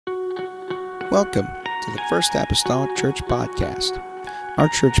Welcome to the First Apostolic Church Podcast. Our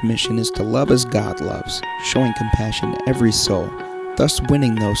church mission is to love as God loves, showing compassion to every soul, thus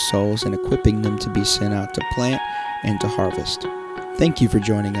winning those souls and equipping them to be sent out to plant and to harvest. Thank you for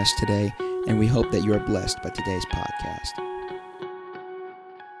joining us today, and we hope that you are blessed by today's podcast.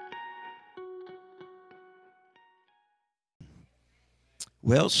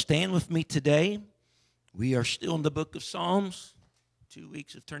 Well, stand with me today. We are still in the book of Psalms. 2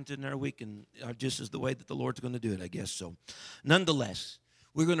 weeks have turned into another week, and just is the way that the Lord's going to do it, I guess. So, nonetheless,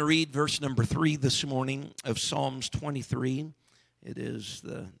 we're going to read verse number 3 this morning of Psalms 23. It is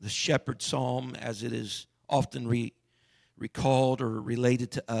the shepherd psalm, as it is often recalled or related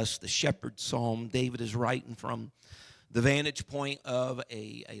to us, the shepherd psalm. David is writing from the vantage point of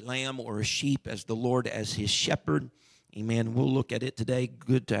a lamb or a sheep as the Lord as his shepherd. Amen. We'll look at it today.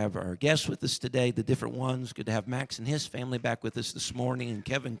 Good to have our guests with us today, the different ones. Good to have Max and his family back with us this morning, and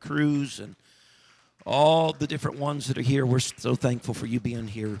Kevin Cruz, and all the different ones that are here. We're so thankful for you being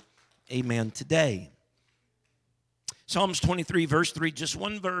here. Amen. Today, Psalms 23, verse 3, just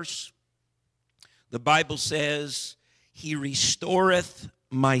one verse. The Bible says, He restoreth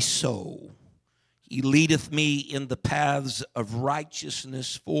my soul. He leadeth me in the paths of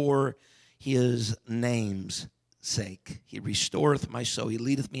righteousness for His name's sake. He restoreth my soul. He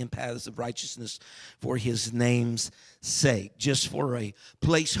leadeth me in paths of righteousness for His name's sake. Just for a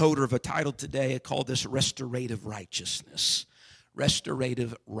placeholder of a title today, I call this Restorative Righteousness.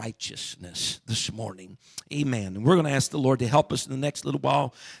 Restorative righteousness this morning. Amen. And we're going to ask the Lord to help us in the next little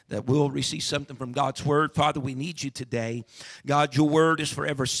while that we'll receive something from God's word. Father, we need you today. God, your word is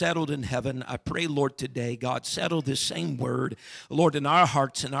forever settled in heaven. I pray, Lord, today, God, settle this same word, Lord, in our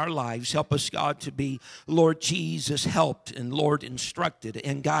hearts and our lives. Help us, God, to be, Lord Jesus, helped and, Lord, instructed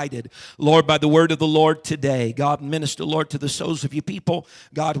and guided, Lord, by the word of the Lord today. God, minister, Lord, to the souls of your people.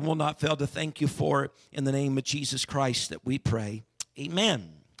 God, will not fail to thank you for it in the name of Jesus Christ that we pray.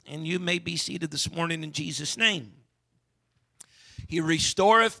 Amen. And you may be seated this morning in Jesus' name. He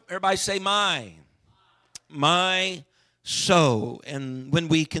restoreth, everybody say my soul. And when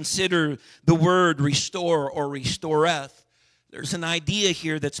we consider the word restore or restoreth, there's an idea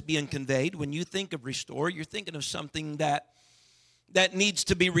here that's being conveyed. When you think of restore, you're thinking of something that needs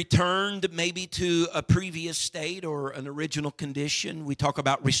to be returned maybe to a previous state or an original condition. We talk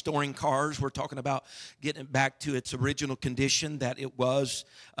about restoring cars. We're talking about getting it back to its original condition that it was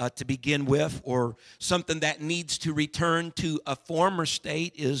to begin with, or something that needs to return to a former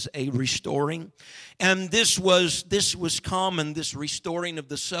state is a restoring. And this was common. This restoring of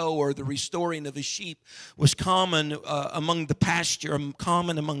the sow or the restoring of a sheep was common among the pasture,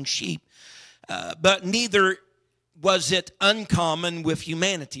 common among sheep. But neither was it uncommon with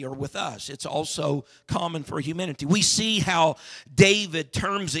humanity or with us. It's also common for humanity. We see how David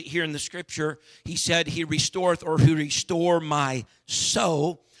terms it here in the scripture. He said, He restoreth, or who restore my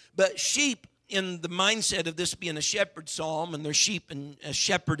soul. But sheep, in the mindset of this being a shepherd psalm, and there's sheep and a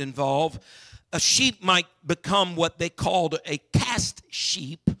shepherd involved, a sheep might become what they called a cast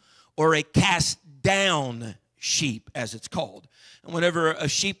sheep or a cast down sheep, as it's called. And whenever a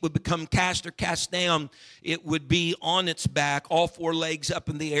sheep would become cast or cast down, it would be on its back, all four legs up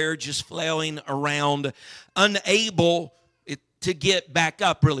in the air, just flailing around, unable to get back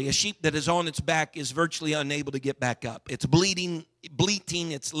up, really. A sheep that is on its back is virtually unable to get back up. It's bleating,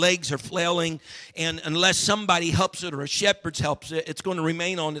 its legs are flailing, and unless somebody helps it or a shepherd helps it, it's going to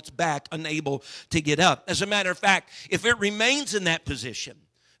remain on its back, unable to get up. As a matter of fact, if it remains in that position,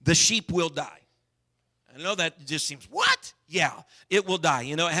 the sheep will die. I know that just seems, what? Yeah, it will die.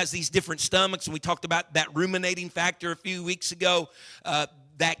 You know, it has these different stomachs, and we talked about that ruminating factor a few weeks ago.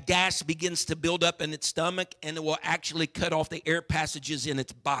 That gas begins to build up in its stomach, and it will actually cut off the air passages in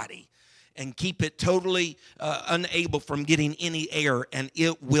its body and keep it totally unable from getting any air, and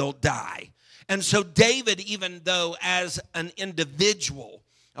it will die. And so David, even though as an individual,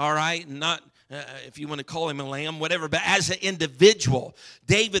 all right, not if you want to call him a lamb, whatever, but as an individual,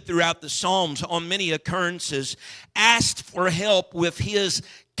 David throughout the Psalms on many occurrences asked for help with his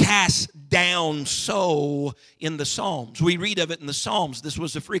cast down soul in the Psalms. We read of it in the Psalms. This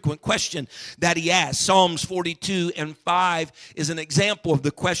was a frequent question that he asked. Psalms 42 and 5 is an example of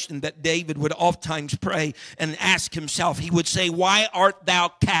the question that David would oftentimes pray and ask himself. He would say, why art thou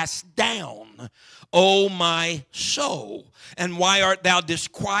cast down, O my soul? And why art thou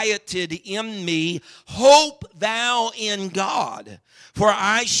disquieted in me? Hope thou in God, for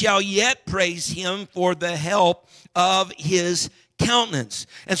I shall yet praise him for the help of his countenance.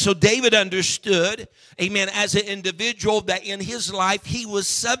 And so David understood, amen, as an individual that in his life he was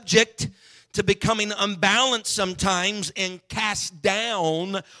subject to becoming unbalanced sometimes and cast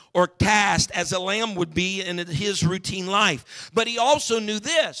down or cast as a lamb would be in his routine life. But he also knew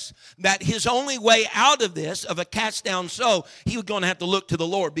this, that his only way out of this, of a cast down soul, he was going to have to look to the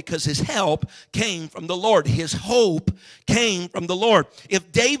Lord, because his help came from the Lord. His hope came from the Lord.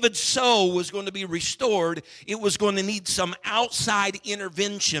 If David's soul was going to be restored, it was going to need some outside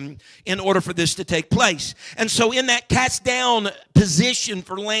intervention in order for this to take place. And so in that cast down position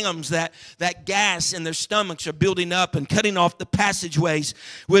for lambs, that gas in their stomachs are building up and cutting off the passageways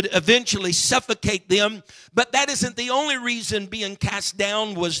would eventually suffocate them. But that isn't the only reason being cast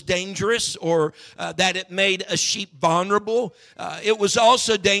down was dangerous, or that it made a sheep vulnerable. It was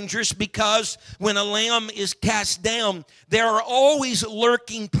also dangerous because when a lamb is cast down, there are always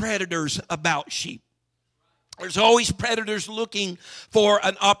lurking predators about sheep. There's always predators looking for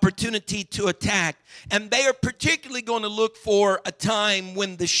an opportunity to attack. And they are particularly going to look for a time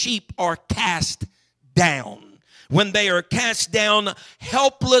when the sheep are cast down. When they are cast down,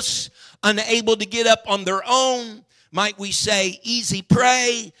 helpless, unable to get up on their own, might we say easy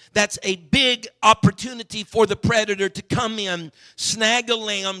prey. That's a big opportunity for the predator to come in, snag a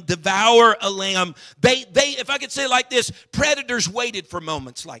lamb, devour a lamb. They, if I could say it like this, predators waited for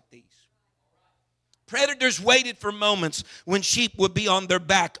moments like these. Predators waited for moments when sheep would be on their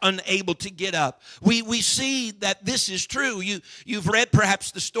back, unable to get up. We see that this is true. You've read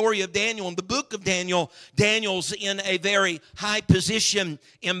perhaps the story of Daniel. In the book of Daniel, Daniel's in a very high position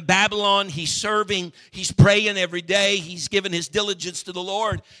in Babylon. He's serving. He's praying every day. He's given his diligence to the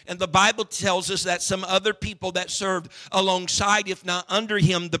Lord. And the Bible tells us that some other people that served alongside, if not under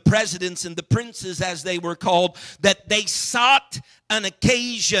him, the presidents and the princes, as they were called, that they sought an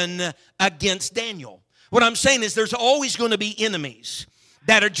occasion against Daniel. What I'm saying is there's always going to be enemies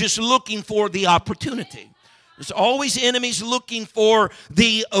that are just looking for the opportunity. There's always enemies looking for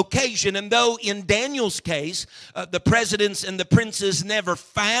the occasion. And though in Daniel's case, the presidents and the princes never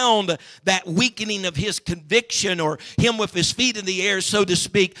found that weakening of his conviction or him with his feet in the air, so to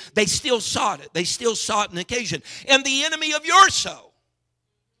speak, they still sought it. They still sought an occasion. And the enemy of your soul,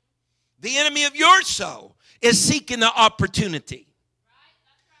 is seeking the opportunity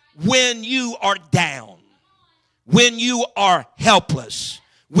when you are down, when you are helpless,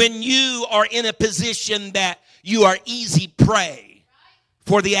 when you are in a position that you are easy prey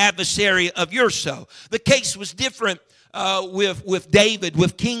for the adversary of your soul. The case was different with David,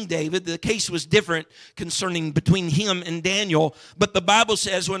 with King David. The case was different concerning between him and Daniel. But the Bible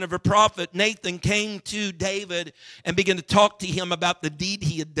says whenever prophet Nathan came to David and began to talk to him about the deed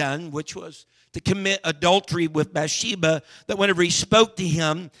he had done, which was to commit adultery with Bathsheba, that whenever he spoke to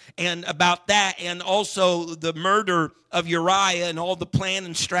him and about that, and also the murder of Uriah and all the plan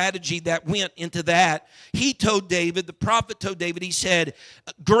and strategy that went into that, he told David, the prophet told David, he said,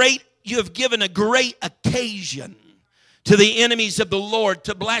 you have given a great occasion to the enemies of the Lord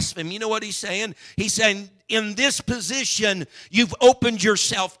to blaspheme. You know what he's saying? He's saying, in this position, you've opened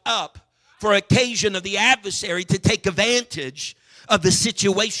yourself up for occasion of the adversary to take advantage of the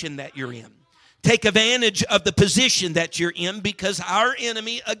situation that you're in. Take advantage of the position that you're in, because our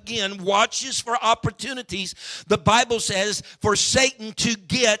enemy, again, watches for opportunities. The Bible says for Satan to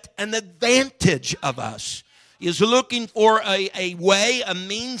get an advantage of us. He is looking for a way, a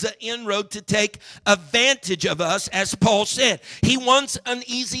means, an inroad to take advantage of us, as Paul said. He wants an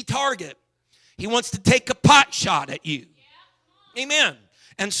easy target. He wants to take a pot shot at you. Amen.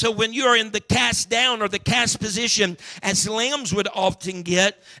 And so when you are in the cast down or the cast position, as lambs would often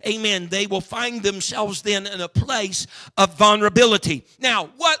get, amen, they will find themselves then in a place of vulnerability.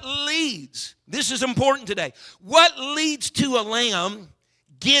 Now, what leads, this is important today, what leads to a lamb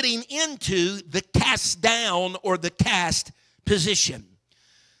getting into the cast down or the cast position?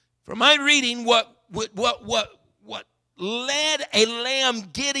 From my reading, what led a lamb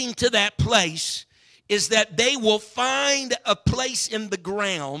getting to that place is that they will find a place in the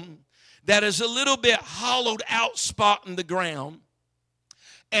ground that is a little bit hollowed out spot in the ground.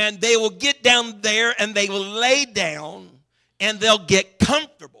 And they will get down there and they will lay down and they'll get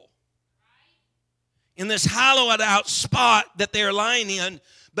comfortable in this hollowed out spot that they're lying in.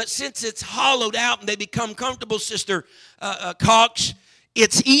 But since it's hollowed out and they become comfortable, Sister Cox,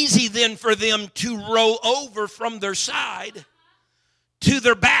 it's easy then for them to roll over from their side to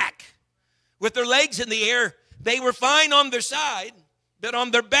their back. With their legs in the air, they were fine on their side, but on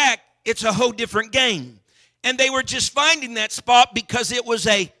their back, it's a whole different game. And they were just finding that spot because it was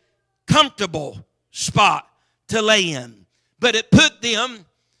a comfortable spot to lay in. But it put them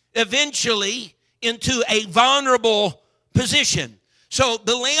eventually into a vulnerable position. So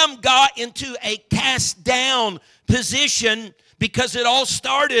the lamb got into a cast down position Because it all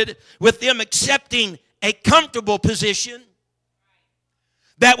started with them accepting a comfortable position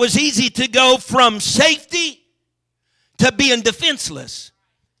that was easy to go from safety to being defenseless.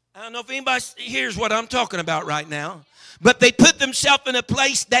 I don't know if anybody hears what I'm talking about right now, but they put themselves in a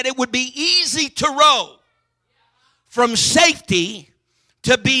place that it would be easy to roll from safety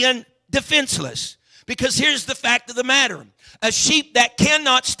to being defenseless. Because here's the fact of the matter. A sheep that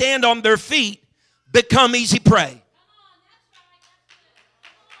cannot stand on their feet become easy prey.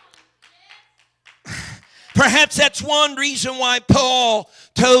 Perhaps that's one reason why Paul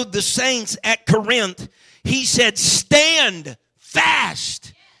told the saints at Corinth, he said, stand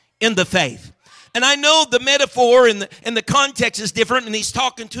fast in the faith. And I know the metaphor and the context is different, and he's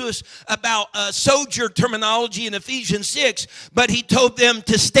talking to us about soldier terminology in Ephesians 6, but he told them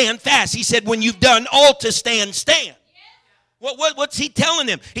to stand fast. He said, when you've done all to stand, stand. What's he telling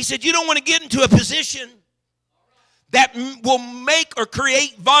them? He said, you don't want to get into a position that will make or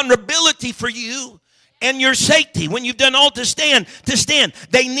create vulnerability for you and your safety. When you've done all to stand,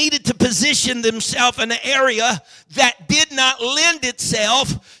 they needed to position themselves in an area that did not lend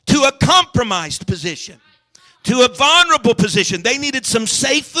itself to a compromised position, to a vulnerable position. They needed some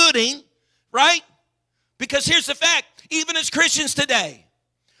safe footing, right? Because here's the fact, even as Christians today,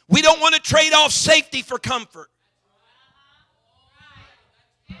 we don't want to trade off safety for comfort.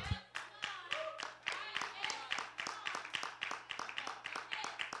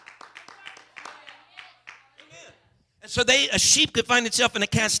 So a sheep could find itself in a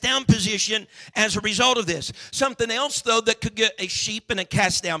cast down position as a result of this. Something else, though, that could get a sheep in a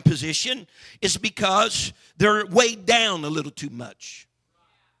cast down position is because they're weighed down a little too much.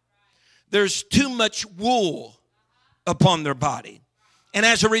 There's too much wool upon their body. And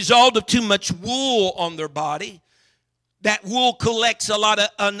as a result of too much wool on their body, that wool collects a lot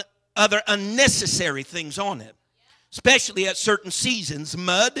of other unnecessary things on it. Especially at certain seasons.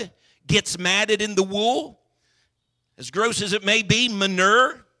 Mud gets matted in the wool. As gross as it may be,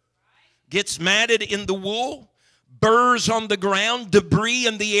 manure gets matted in the wool. Burrs on the ground, debris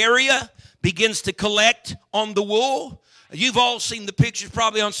in the area begins to collect on the wool. You've all seen the pictures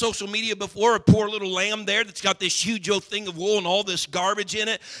probably on social media before, a poor little lamb there that's got this huge old thing of wool and all this garbage in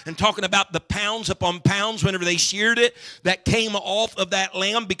it, and talking about the pounds upon pounds whenever they sheared it that came off of that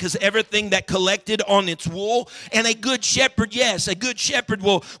lamb because everything that collected on its wool. And a good shepherd, yes, a good shepherd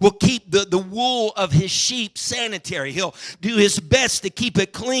will keep the wool of his sheep sanitary. He'll do his best to keep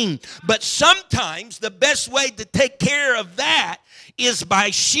it clean. But sometimes the best way to take care of that is by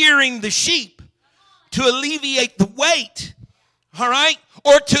shearing the sheep to alleviate the weight, all right?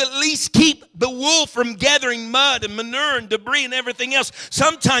 Or to at least keep the wool from gathering mud and manure and debris and everything else.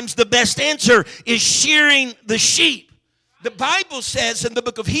 Sometimes the best answer is shearing the sheep. The Bible says in the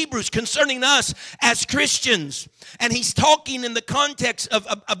book of Hebrews concerning us as Christians, and he's talking in the context of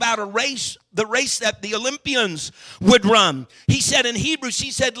about a race, the race that the Olympians would run. He said in Hebrews,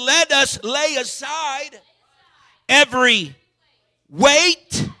 he said, let us lay aside every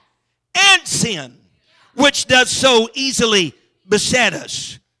weight and sin which does so easily beset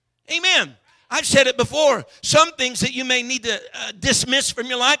us. Amen. I've said it before. Some things that you may need to dismiss from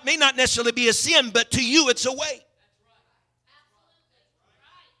your life may not necessarily be a sin, but to you it's a weight.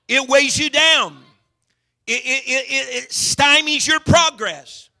 It weighs you down. It stymies your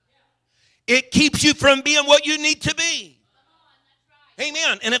progress. It keeps you from being what you need to be.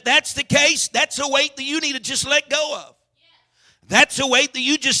 Amen. And if that's the case, that's a weight that you need to just let go of. That's a weight that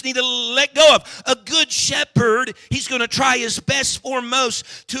you just need to let go of. A good shepherd, he's going to try his best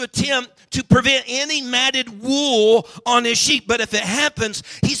foremost to attempt to prevent any matted wool on his sheep. But if it happens,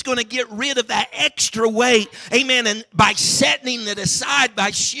 he's going to get rid of that extra weight. Amen. And by setting it aside,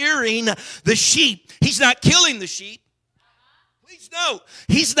 by shearing the sheep, he's not killing the sheep. Please note,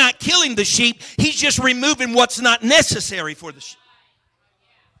 he's not killing the sheep. He's just removing what's not necessary for the sheep.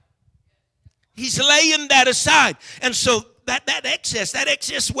 He's laying that aside. And so that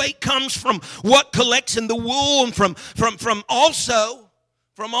excess weight comes from what collects in the wool, and from also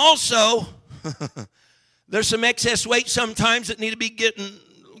there's some excess weight sometimes that need to be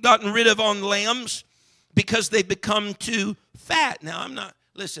gotten rid of on lambs because they become too fat. Now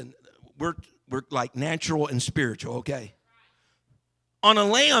listen, we're like natural and spiritual, okay? On a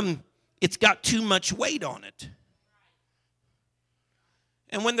lamb, it's got too much weight on it.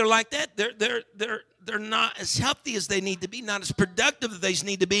 And when they're like that, they're not as healthy as they need to be, not as productive as they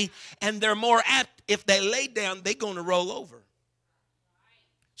need to be, and they're more apt, if they lay down, they're going to roll over.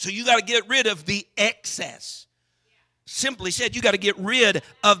 So you got to get rid of the excess. Simply said, you got to get rid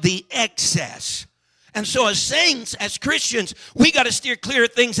of the excess. And so as saints, as Christians, we got to steer clear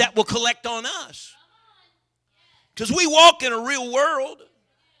of things that will collect on us. Because we walk in a real world.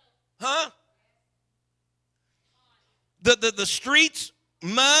 Huh? The streets,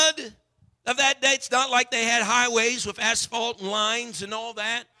 mud of that day, it's not like they had highways with asphalt and lines and all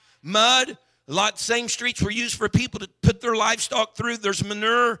that. Mud. A lot same streets were used for people to put their livestock through. There's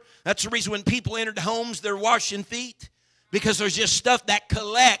manure. That's the reason when people entered homes, they're washing feet. Because there's just stuff that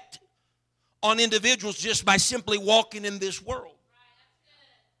collect on individuals just by simply walking in this world.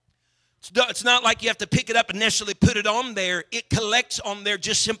 It's not like you have to pick it up and necessarily put it on there. It collects on there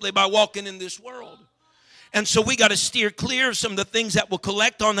just simply by walking in this world. And so we got to steer clear of some of the things that will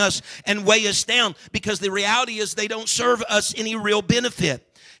collect on us and weigh us down, because the reality is they don't serve us any real benefit.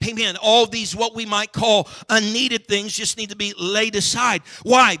 Amen. All these what we might call unneeded things just need to be laid aside.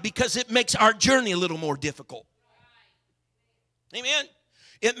 Why? Because it makes our journey a little more difficult. Amen.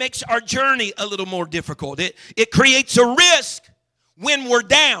 It makes our journey a little more difficult. It creates a risk when we're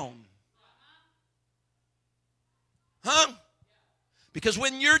down. Huh? Because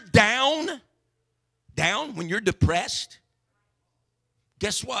when you're down, when you're depressed,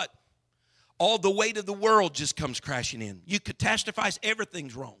 guess what? All the weight of the world just comes crashing in. You catastrophize,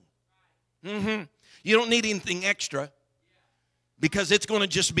 everything's wrong. You don't need anything extra, because it's going to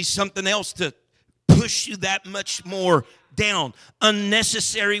just be something else to push you that much more down.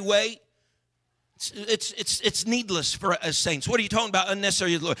 Unnecessary weight. It's needless for us saints. What are you talking about,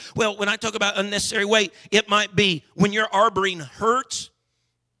 unnecessary? Well, when I talk about unnecessary weight, it might be when you're harboring hurts,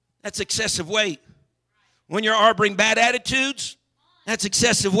 that's excessive weight. When you're harboring bad attitudes, that's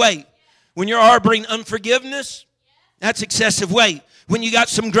excessive weight. When you're harboring unforgiveness, that's excessive weight. When you got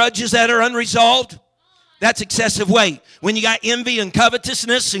some grudges that are unresolved, that's excessive weight. When you got envy and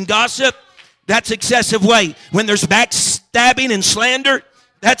covetousness and gossip, that's excessive weight. When there's backstabbing and slander,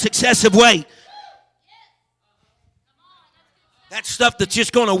 that's excessive weight. That's stuff that's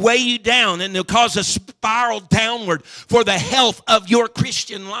just going to weigh you down, and it'll cause a spiral downward for the health of your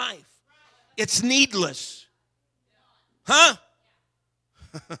Christian life. It's needless. Huh?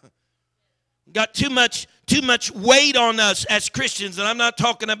 Got too much weight on us as Christians, and I'm not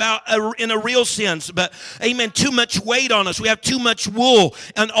talking about in a real sense, but amen, too much weight on us. We have too much wool,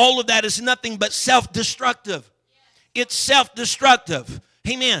 and all of that is nothing but self-destructive. It's self-destructive.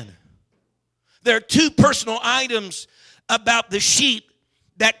 Amen. There are two personal items about the sheep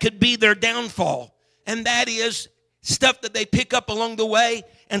that could be their downfall, and that is stuff that they pick up along the way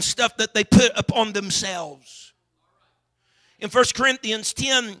and stuff that they put upon themselves. In 1 Corinthians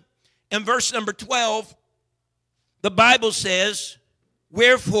 10 and verse number 12, the Bible says,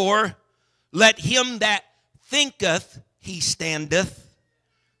 "Wherefore let him that thinketh he standeth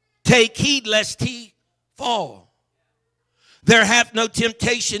take heed lest he fall. There hath no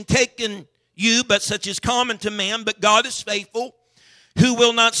temptation taken you, but such is common to man. But God is faithful, who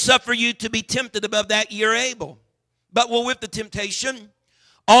will not suffer you to be tempted above that ye are able, but will with the temptation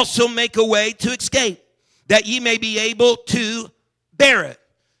also make a way to escape, that ye may be able to bear it."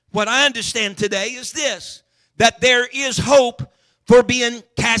 What I understand today is this, that there is hope for being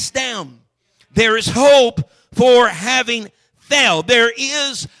cast down. There is hope for having failed. There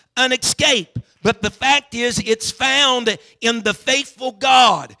is an escape. But the fact is, it's found in the faithful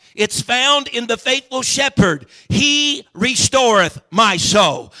God. It's found in the faithful shepherd. He restoreth my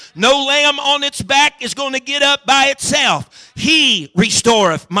soul. No lamb on its back is going to get up by itself. He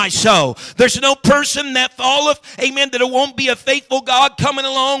restoreth my soul. There's no person that falleth, amen, that it won't be a faithful God coming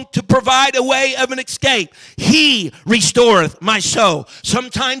along to provide a way of an escape. He restoreth my soul.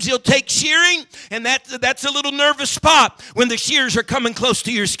 Sometimes he'll take shearing, and that's a little nervous spot when the shears are coming close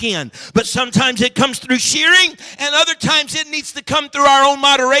to your skin. But sometimes it comes through shearing, and other times it needs to come through our own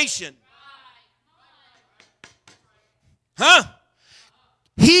moderation. Huh?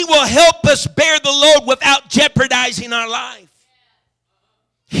 He will help us bear the load without jeopardizing our life.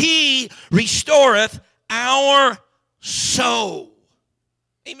 He restoreth our soul.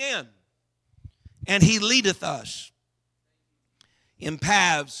 Amen. And he leadeth us in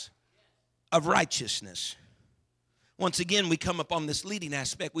paths of righteousness. Once again, we come upon this leading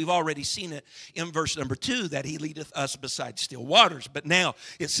aspect. We've already seen it in verse number 2, that he leadeth us beside still waters. But now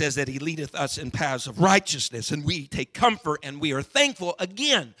it says that he leadeth us in paths of righteousness. And we take comfort and we are thankful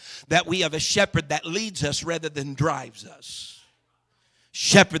again that we have a shepherd that leads us rather than drives us.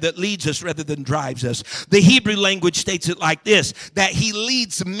 Shepherd that leads us rather than drives us. The Hebrew language states it like this, that he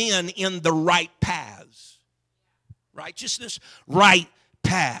leads men in the right paths. Righteousness, right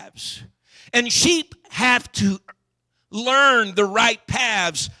paths. And sheep have to learn the right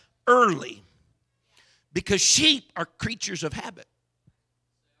paths early, because sheep are creatures of habit.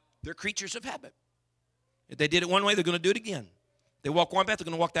 They're creatures of habit. If they did it one way, they're going to do it again. They walk one path, they're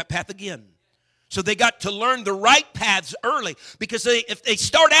going to walk that path again. So they got to learn the right paths early, because if they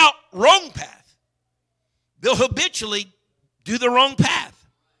start out wrong path, they'll habitually do the wrong path.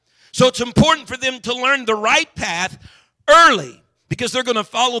 So it's important for them to learn the right path early, because they're going to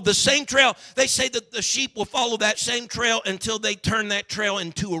follow the same trail. They say that the sheep will follow that same trail until they turn that trail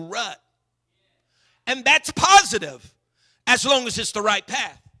into a rut. And that's positive, as long as it's the right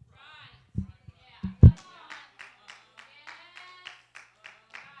path.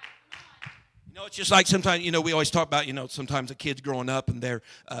 It's just like sometimes, we always talk about, sometimes the kids growing up and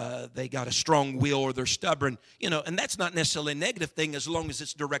they got a strong will, or they're stubborn, and that's not necessarily a negative thing as long as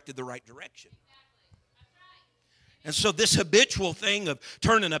it's directed the right direction. And so this habitual thing of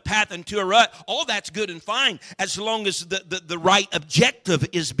turning a path into a rut, all that's good and fine as long as the right objective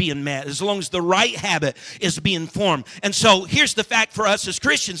is being met, as long as the right habit is being formed. And so here's the fact for us as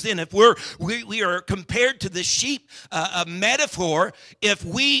Christians then. If we are compared to the sheep metaphor, if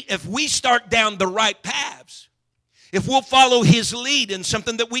we start down the right paths, if we'll follow his lead in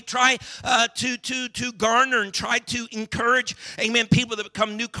something that we try to garner and try to encourage, amen, people that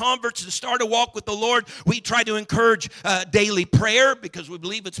become new converts to start a walk with the Lord, we try to encourage daily prayer because we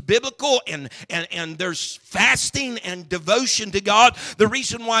believe it's biblical, and there's fasting and devotion to God. The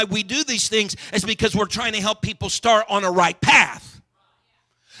reason why we do these things is because we're trying to help people start on a right path.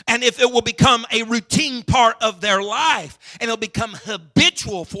 And if it will become a routine part of their life and it'll become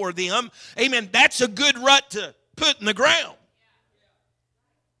habitual for them, amen, that's a good rut to put in the ground.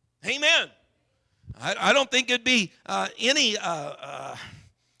 Amen. I don't think it'd be any,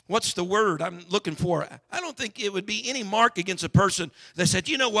 what's the word I'm looking for? I don't think it would be any mark against a person that said,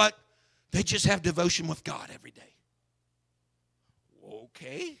 you know what? They just have devotion with God every day.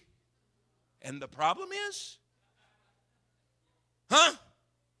 Okay. And the problem is? Huh?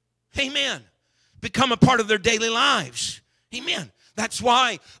 Amen. Become a part of their daily lives. Amen. That's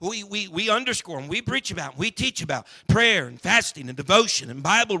why we underscore and we preach about, we teach about prayer and fasting and devotion and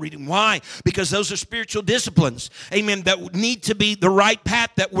Bible reading. Why? Because those are spiritual disciplines, amen, that need to be the right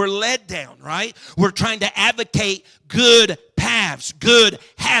path that we're led down, right? We're trying to advocate good paths, good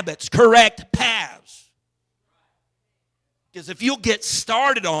habits, correct paths. Because if you'll get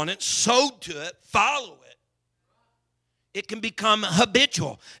started on it, sowed to it, follow it, it can become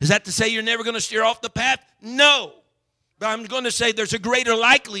habitual. Is that to say you're never going to steer off the path? No. But I'm going to say there's a greater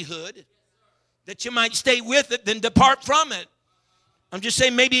likelihood that you might stay with it than depart from it. I'm just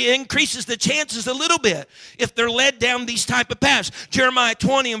saying maybe it increases the chances a little bit if they're led down these type of paths. Jeremiah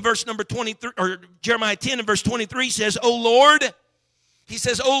 20 and verse number 23, or Jeremiah 10 and verse 23 says, "O Lord," he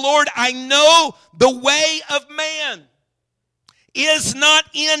says, "O Lord, I know the way of man is not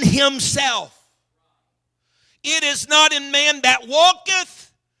in himself. It is not in man that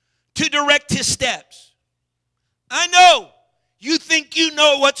walketh to direct his steps." I know you think you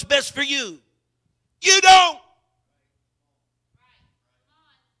know what's best for you. You don't.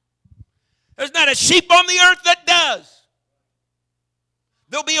 There's not a sheep on the earth that does.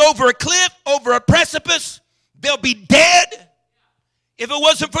 They'll be over a cliff, over a precipice. They'll be dead if it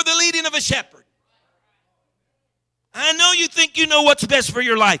wasn't for the leading of a shepherd. I know you think you know what's best for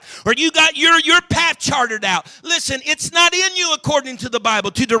your life, or you got your path charted out. Listen, it's not in you, according to the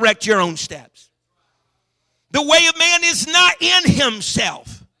Bible, to direct your own steps. The way of man is not in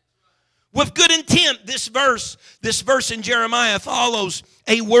himself. With good intent, this verse in Jeremiah follows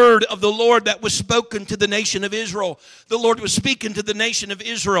a word of the Lord that was spoken to the nation of Israel. The Lord was speaking to the nation of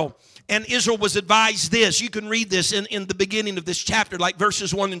Israel, and Israel was advised this. You can read this in the beginning of this chapter, like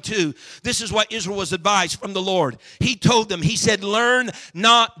verses 1 and 2. This is what Israel was advised from the Lord. He told them, he said, "Learn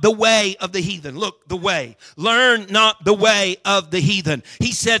not the way of the heathen." Look, the way. Learn not the way of the heathen.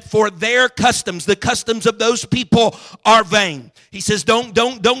 He said, "For their customs, the customs of those people, are vain." He says, don't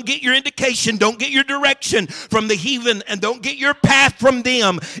get your indication, don't get your direction from the heathen, and don't get your path from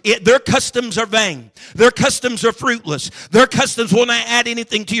them. Their customs are vain. Their customs are fruitless. Their customs will not add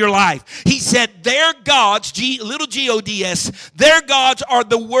anything to your life. He said, their gods, little G-O-D-S, their gods are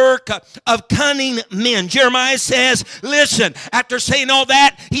the work of cunning men. Jeremiah says, listen, after saying all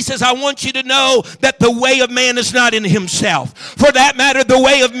that, he says, I want you to know that the way of man is not in himself. For that matter, the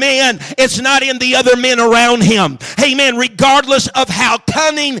way of man is not in the other men around him. Amen. Regardless of how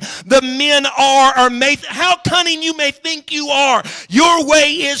cunning the men are, or how cunning you may think you are, your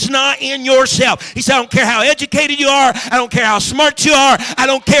way is not in yourself. He said, I don't care how educated you are. I don't care how smart you are. I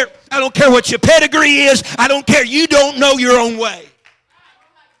don't care what your pedigree is. I don't care. You don't know your own way.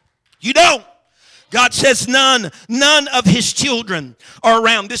 You don't. God says none of his children are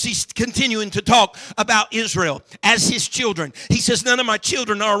around. This he's continuing to talk about Israel as his children. He says none of my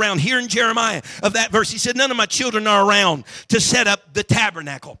children are around. Here in Jeremiah of that verse, he said none of my children are around to set up the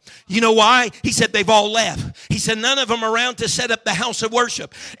tabernacle. You know why? He said they've all left. He said none of them are around to set up the house of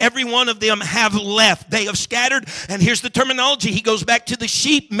worship. Every one of them have left. They have scattered. And here's the terminology. He goes back to the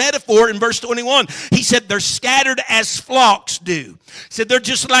sheep metaphor in verse 21. He said they're scattered as flocks do. He said they're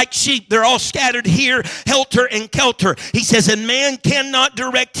just like sheep. They're all scattered here, helter and kelter. He says, and man cannot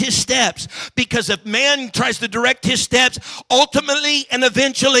direct his steps, because if man tries to direct his steps, ultimately and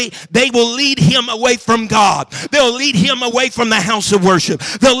eventually they will lead him away from God. They'll lead him away from the house of worship.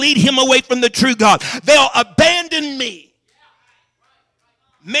 They'll lead him away from the true God. They'll abandon me.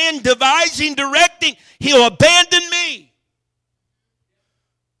 Man devising, directing, he'll abandon me.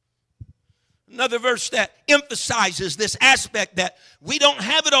 Another verse that emphasizes this aspect that we don't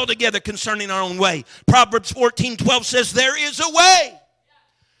have it all together concerning our own way. Proverbs 14:12 says, there is a way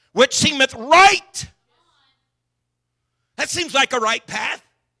which seemeth right. That seems like a right path.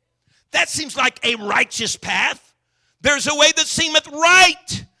 That seems like a righteous path. There's a way that seemeth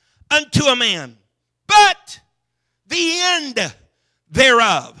right unto a man, but the end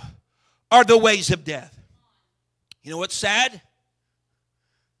thereof are the ways of death. You know what's sad?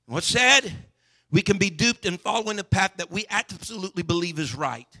 What's sad? We can be duped and following a path that we absolutely believe is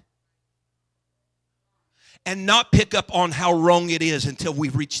right and not pick up on how wrong it is until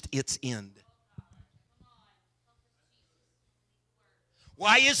we've reached its end.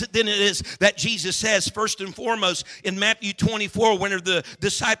 Why is it then it is that Jesus says, first and foremost, in Matthew 24, when the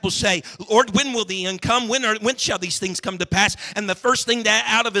disciples say, Lord, when will the end come? When shall these things come to pass? And the first thing that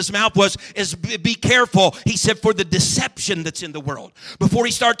out of his mouth is be careful. He said, for the deception that's in the world. Before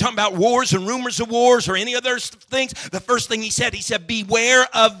he started talking about wars and rumors of wars or any other things, the first thing he said, beware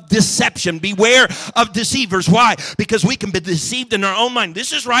of deception. Beware of deceivers. Why? Because we can be deceived in our own mind.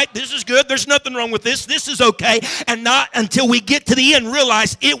 This is right. This is good. There's nothing wrong with this. This is okay. And not until we get to the end, realize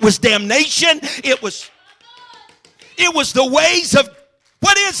it was damnation. It was the ways of,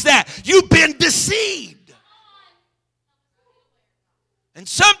 what is that? You've been deceived. And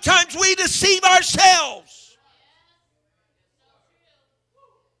sometimes we deceive ourselves.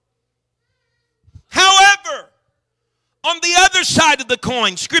 However, on the other side of the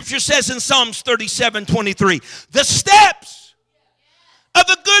coin, Scripture says in Psalms 37:23, the steps of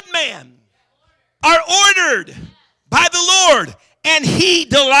a good man are ordered by the Lord, and he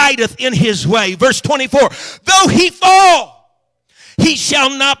delighteth in his way. Verse 24, though he fall, he shall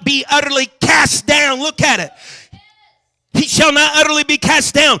not be utterly cast down. Look at it. He shall not utterly be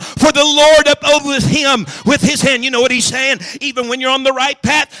cast down, for the Lord upholdeth him with his hand. You know what he's saying? Even when you're on the right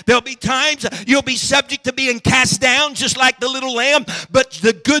path, there'll be times you'll be subject to being cast down, just like the little lamb. But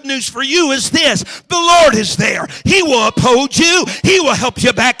the good news for you is this: the Lord is there. He will uphold you. He will help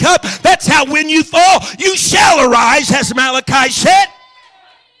you back up. That's how when you fall, you shall arise, as Malachi said.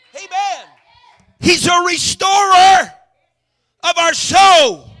 Amen. He's a restorer of our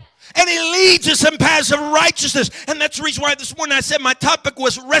soul. And he leads us in paths of righteousness. And that's the reason why this morning I said my topic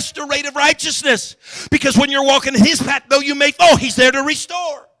was restorative righteousness. Because when you're walking in his path, though you may fall, he's there to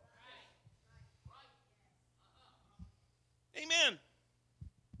restore. Amen.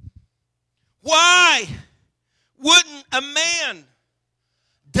 Why wouldn't a man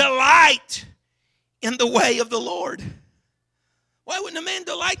delight in the way of the Lord? Why wouldn't a man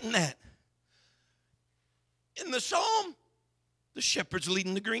delight in that? In the psalm, the shepherd's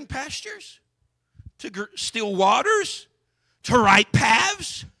leading the green pastures, to still waters, to right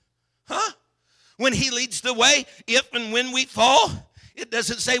paths. Huh? When he leads the way, if and when we fall, it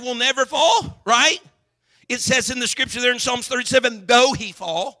doesn't say we'll never fall, right? It says in the scripture there in Psalms 37, though he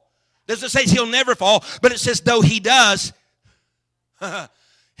fall. It doesn't say he'll never fall, but it says though he does.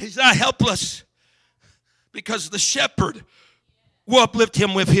 He's not helpless, because the shepherd will uplift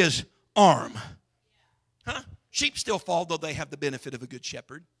him with his arm. Huh? Sheep still fall, though they have the benefit of a good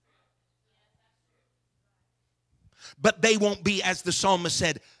shepherd. But they won't be, as the psalmist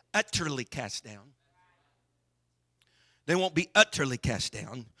said, utterly cast down. They won't be utterly cast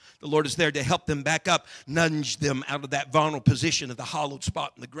down. The Lord is there to help them back up, nudge them out of that vulnerable position of the hollowed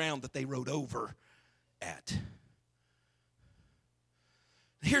spot in the ground that they rode over at.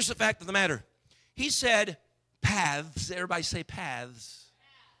 Here's the fact of the matter. He said paths. Everybody say paths.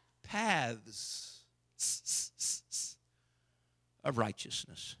 Paths of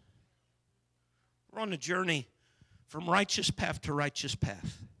righteousness. We're on a journey from righteous path to righteous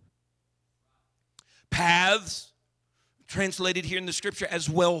path. Paths, translated here in the scripture as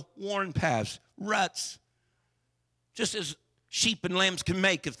well-worn paths, ruts. Just as sheep and lambs can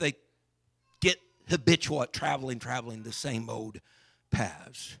make if they get habitual at traveling the same old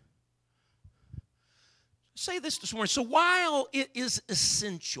paths. Say this morning. So while it is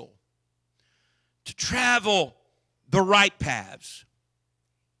essential to travel the right paths,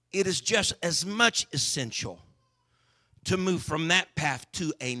 it is just as much essential to move from that path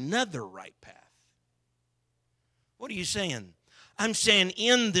to another right path. What are you saying? I'm saying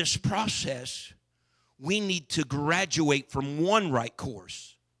in this process, we need to graduate from one right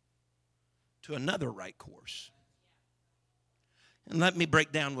course to another right course. And let me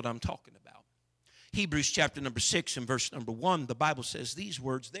break down what I'm talking about. Hebrews chapter number 6 and verse number 1, the Bible says these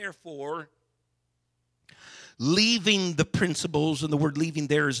words, therefore, leaving the principles, and the word leaving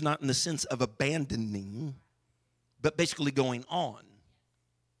there is not in the sense of abandoning, but basically going on.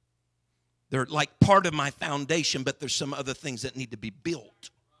 They're like part of my foundation, but there's some other things that need to be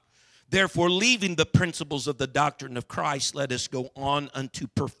built. Therefore, leaving the principles of the doctrine of Christ, let us go on unto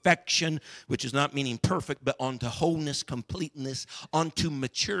perfection, which is not meaning perfect, but unto wholeness, completeness, unto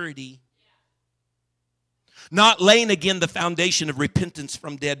maturity. Not laying again the foundation of repentance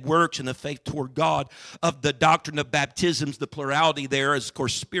from dead works and of faith toward God, of the doctrine of baptisms. The plurality there is, of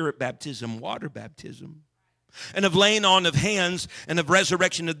course, spirit baptism, water baptism. And of laying on of hands, and of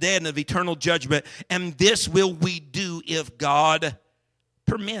resurrection of dead, and of eternal judgment. And this will we do if God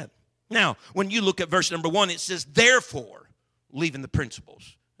permit. Now, when you look at verse number 1, it says, therefore, leaving the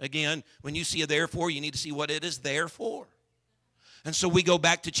principles. Again, when you see a therefore, you need to see what it is there for. And so we go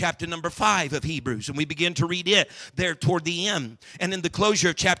back to chapter number 5 of Hebrews, and we begin to read it there toward the end. And in the closure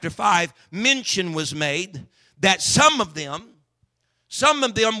of chapter 5, mention was made that some of them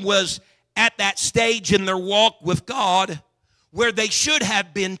was at that stage in their walk with God where they should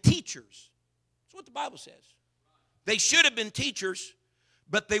have been teachers. That's what the Bible says. They should have been teachers,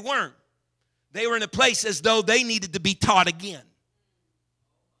 but they weren't. They were in a place as though they needed to be taught again.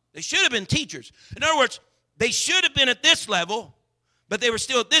 They should have been teachers. In other words, they should have been at this level, but they were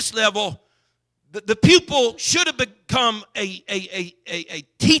still at this level. The pupil should have become a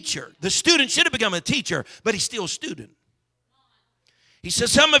teacher. The student should have become a teacher, but he's still a student. He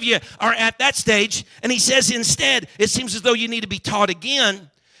says some of you are at that stage, and he says instead, it seems as though you need to be taught again.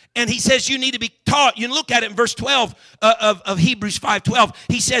 And he says you need to be taught. You look at it in verse 12 of Hebrews 5:12.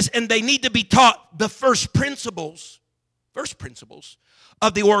 He says, and they need to be taught the first principles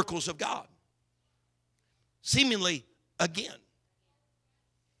of the oracles of God. Seemingly again.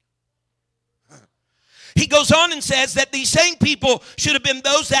 He goes on and says that these same people should have been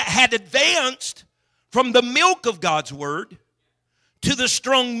those that had advanced from the milk of God's word to the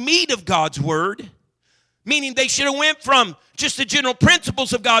strong meat of God's word, meaning they should have went from just the general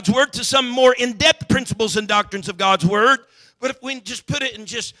principles of God's word to some more in-depth principles and doctrines of God's word. But if we just put it in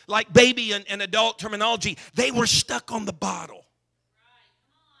just like baby and adult terminology, they were stuck on the bottle.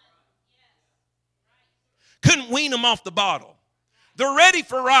 Couldn't wean them off the bottle. They're ready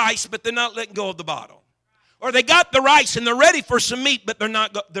for rice, but they're not letting go of the bottle. Or they got the rice and they're ready for some meat, but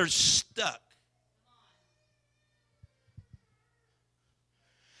they're stuck.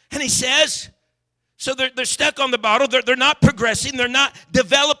 And he says, so they're stuck on the bottle. They're not progressing. They're not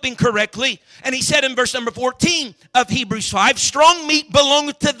developing correctly. And he said in verse number 14 of Hebrews 5, strong meat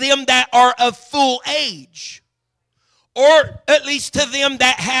belongeth to them that are of full age, or at least to them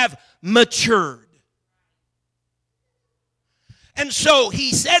that have matured. And so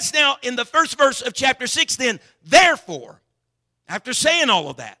he says now in the first verse of chapter 6 then, therefore, after saying all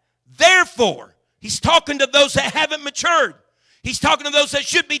of that, therefore, he's talking to those that haven't matured. He's talking to those that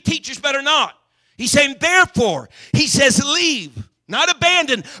should be teachers but are not. He's saying, therefore, he says, leave, not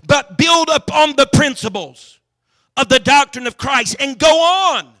abandon, but build upon the principles of the doctrine of Christ and go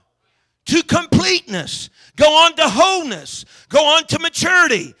on to completeness, go on to wholeness, go on to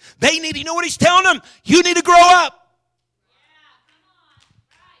maturity. They need, you know what he's telling them? You need to grow up.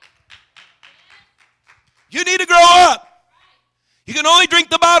 You need to grow up. You can only drink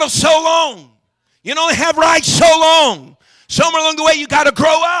the bottle so long. You can only have rice so long. Somewhere along the way, you got to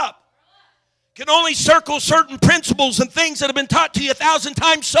grow up. You can only circle certain principles and things that have been taught to you 1,000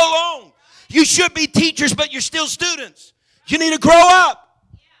 times so long. You should be teachers, but you're still students. You need to grow up.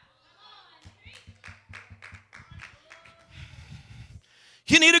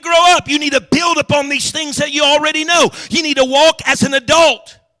 You need to grow up. You need to build upon these things that you already know. You need to walk as an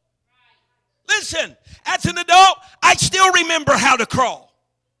adult. Listen, as an adult, I still remember how to crawl.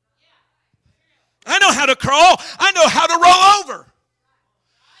 I know how to crawl. I know how to roll over.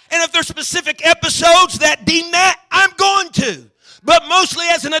 And if there's specific episodes that deem that, I'm going to. But mostly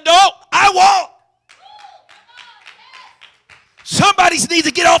as an adult, I walk. Somebody needs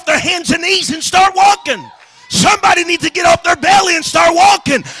to get off their hands and knees and start walking. Somebody needs to get off their belly and start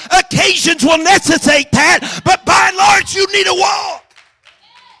walking. Occasions will necessitate that, but by and large, you need to walk.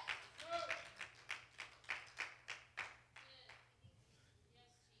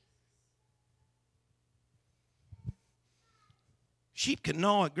 Sheep can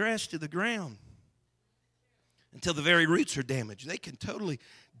gnaw at grass to the ground until the very roots are damaged. They can totally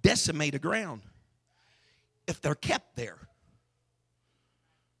decimate a ground if they're kept there.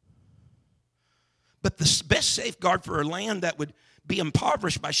 But the best safeguard for a land that would be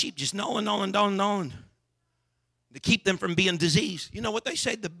impoverished by sheep just gnawing to keep them from being diseased. You know what they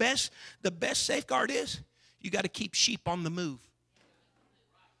say the best safeguard is? You got to keep sheep on the move.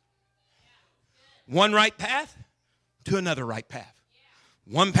 One right path to another right path.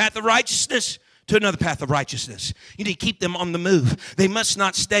 One path of righteousness to another path of righteousness. You need to keep them on the move. They must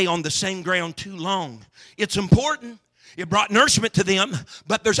not stay on the same ground too long. It's important. It brought nourishment to them,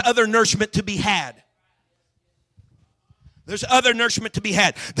 but there's other nourishment to be had. There's other nourishment to be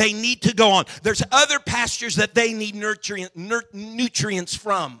had. They need to go on. There's other pastures that they need nutrients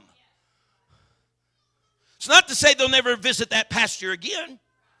from. It's not to say they'll never visit that pasture again.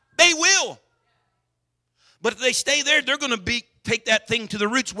 They will. But if they stay there, they're going to take that thing to the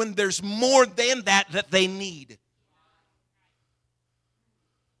roots when there's more than that they need.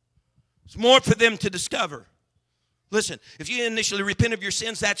 It's more for them to discover. Listen, if you initially repent of your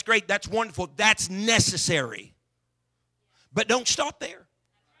sins, that's great. That's wonderful. That's necessary. But don't stop there.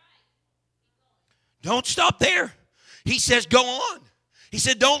 Don't stop there. He says, go on. He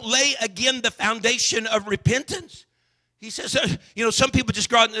said, don't lay again the foundation of repentance. He says, some people just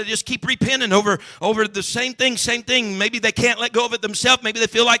go out and just keep repenting over the same thing. Maybe they can't let go of it themselves. Maybe they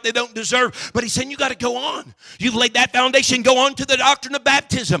feel like they don't deserve. But he's saying you got to go on. You've laid that foundation. Go on to the doctrine of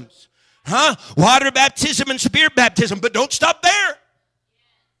baptisms. Water baptism and spirit baptism. But don't stop there.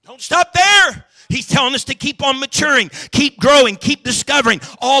 Don't stop there. He's telling us to keep on maturing, keep growing, keep discovering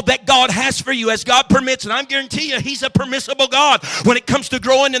all that God has for you as God permits. And I guarantee you, He's a permissible God when it comes to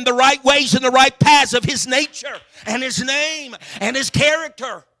growing in the right ways and the right paths of His nature and His name and His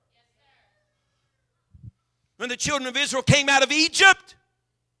character. When the children of Israel came out of Egypt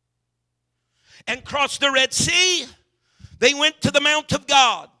and crossed the Red Sea, they went to the Mount of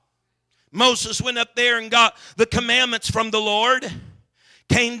God. Moses went up there and got the commandments from the Lord,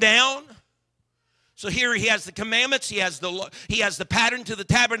 came down. So here he has the commandments, he has the pattern to the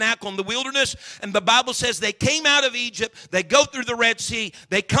tabernacle in the wilderness, and the Bible says they came out of Egypt, they go through the Red Sea,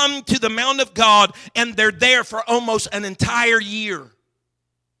 they come to the Mount of God, and they're there for almost an entire year.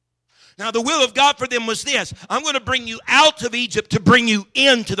 Now the will of God for them was this: I'm going to bring you out of Egypt to bring you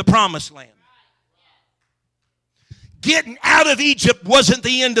into the promised land. Getting out of Egypt wasn't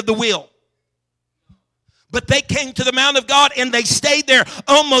the end of the will. But they came to the Mount of God and they stayed there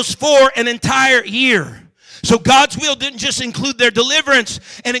almost for an entire year. So God's will didn't just include their deliverance,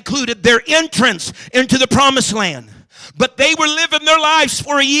 and included their entrance into the promised land. But they were living their lives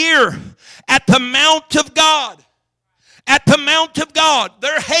for a year at the Mount of God. At the Mount of God.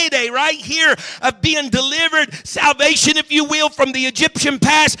 Their heyday right here of being delivered, salvation if you will, from the Egyptian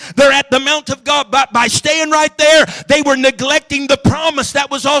past. They're at the Mount of God. But by staying right there, they were neglecting the promise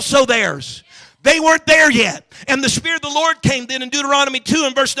that was also theirs. They weren't there yet. And the Spirit of the Lord came then in Deuteronomy 2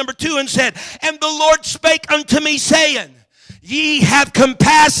 and verse number 2 and said, and the Lord spake unto me, saying, ye have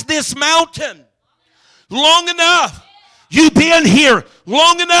compassed this mountain long enough. You've been here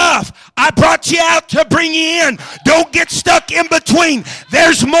long enough. I brought you out to bring you in. Don't get stuck in between.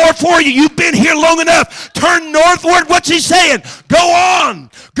 There's more for you. You've been here long enough. Turn northward. What's he saying? Go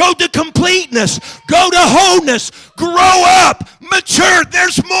on. Go to completeness. Go to wholeness. Grow up. Mature.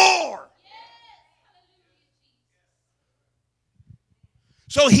 There's more.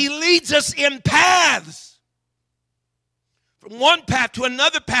 So he leads us in paths. From one path to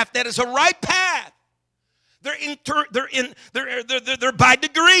another path that is a right path. They're by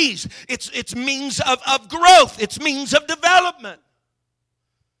degrees. It's means of growth. It's means of development.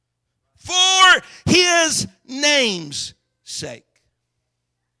 For his name's sake.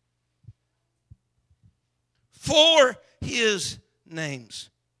 For his name's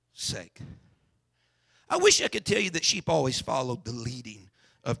sake. I wish I could tell you that sheep always followed the leading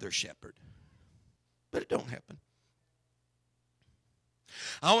of their shepherd. But it don't happen.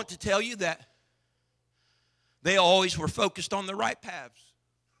 I want to tell you that they always were focused on the right paths.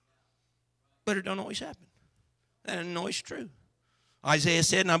 But it don't always happen. That isn't always true. Isaiah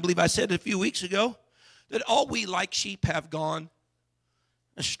said, and I believe I said it a few weeks ago, that all we like sheep have gone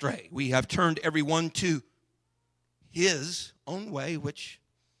astray. We have turned everyone to his own way, which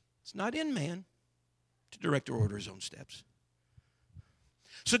is not in man to direct or order his own steps.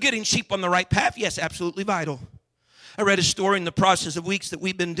 So getting sheep on the right path, yes, absolutely vital. I read a story in the process of weeks that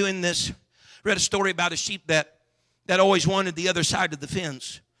we've been doing this. I read a story about a sheep that always wanted the other side of the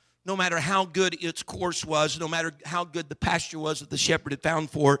fence. No matter how good its course was, no matter how good the pasture was that the shepherd had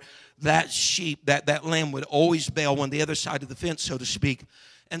found for that sheep, that lamb would always bail on the other side of the fence, so to speak.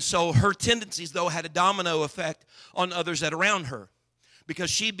 And so her tendencies, though, had a domino effect on others that around her. Because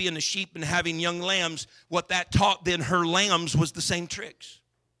she being a sheep and having young lambs, what that taught then her lambs was the same tricks.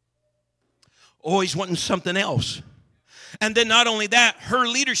 Always wanting something else. And then not only that, her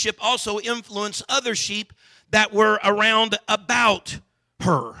leadership also influenced other sheep that were around about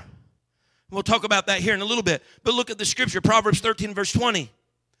her. We'll talk about that here in a little bit. But look at the scripture, Proverbs 13, verse 20.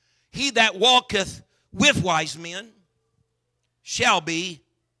 He that walketh with wise men shall be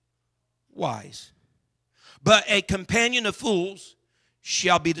wise. But a companion of fools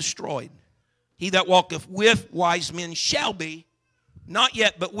shall be destroyed. He that walketh with wise men shall be, not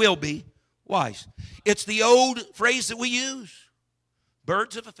yet, but will be, wise. It's the old phrase that we use,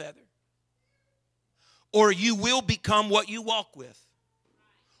 birds of a feather. Or you will become what you walk with.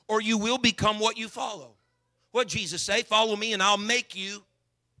 Or you will become what you follow. What did Jesus say? Follow me and I'll make you.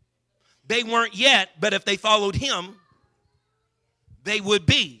 They weren't yet, but if they followed him, they would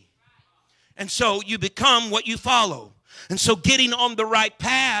be. And so you become what you follow. And so getting on the right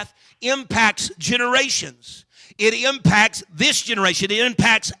path impacts generations. It impacts this generation. It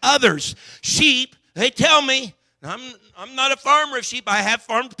impacts others. Sheep, they tell me, I'm not a farmer of sheep. I have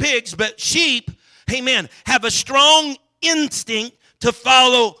farmed pigs, but sheep, amen, have a strong instinct to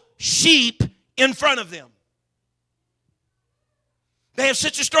follow sheep in front of them. They have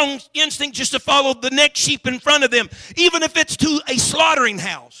such a strong instinct just to follow the next sheep in front of them, even if it's to a slaughtering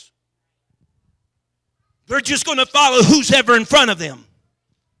house. They're just going to follow who's ever in front of them.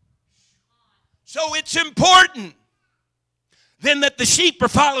 So it's important then that the sheep are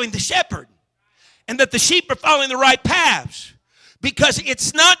following the shepherd and that the sheep are following the right paths, because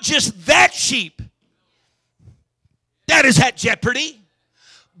it's not just that sheep that is at jeopardy,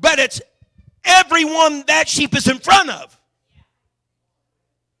 but it's everyone that sheep is in front of.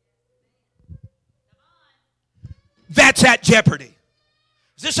 That's at jeopardy.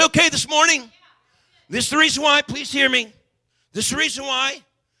 Is this okay this morning? This is the reason why, please hear me. This is the reason why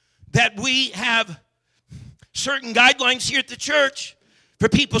that we have certain guidelines here at the church for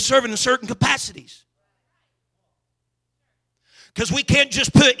people serving in certain capacities. Because we can't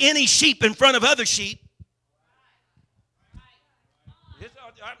just put any sheep in front of other sheep.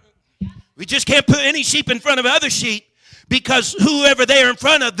 We just can't put any sheep in front of other sheep, because whoever they are in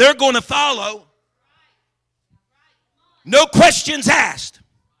front of, they're going to follow. No questions asked.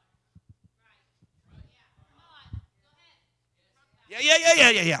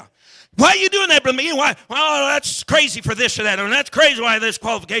 Yeah. Why are you doing that, Brother McGee? Why? Well, that's crazy for this or that. And that's crazy why this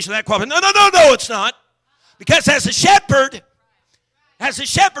qualification, that qualification. No, it's not. Because as a shepherd,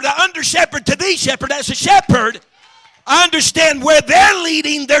 the under shepherd to the shepherd, as a shepherd, I understand where they're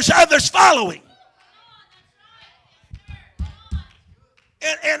leading, there's others following.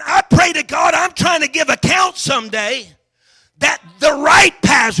 And I pray to God, I'm trying to give account someday that the right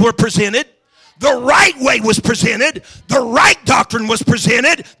paths were presented, the right way was presented, the right doctrine was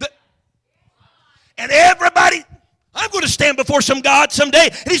presented. And everybody, I'm going to stand before some God someday,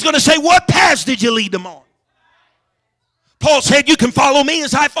 and he's going to say, what paths did you lead them on? Paul said, you can follow me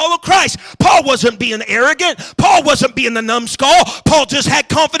as I follow Christ. Paul wasn't being arrogant. Paul wasn't being the numbskull. Paul just had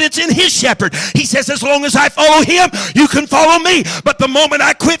confidence in his shepherd. He says, as long as I follow him, you can follow me. But the moment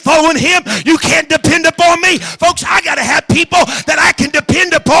I quit following him, you can't depend upon me. Folks, I got to have people that I can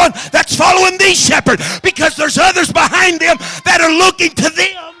depend upon that's following the shepherd, because there's others behind them that are looking to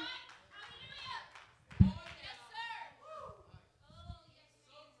them.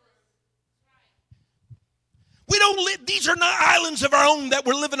 We don't live, these are not islands of our own that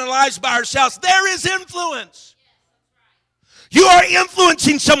we're living our lives by ourselves. There is influence. You are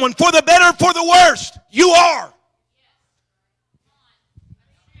influencing someone for the better, for the worst. You are.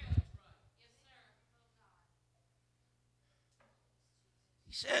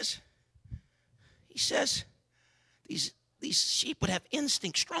 He says, these sheep would have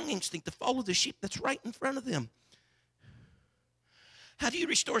instinct, strong instinct to follow the sheep that's right in front of them. How do you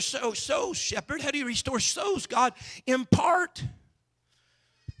restore souls, shepherd? How do you restore souls, God? In part,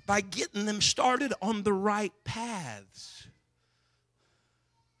 by getting them started on the right paths.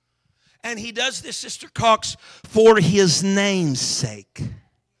 And he does this, Sister Cox, for his name's sake.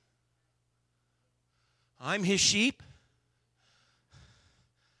 I'm his sheep.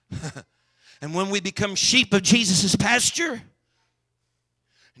 And when we become sheep of Jesus' pasture,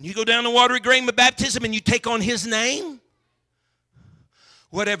 and you go down the watery grave of baptism and you take on his name,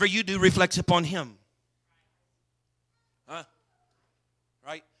 whatever you do reflects upon him. Huh?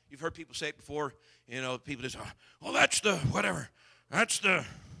 Right? You've heard people say it before. You know, people just, well, that's the whatever. That's the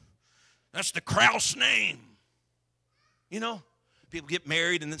Krause name. You know, people get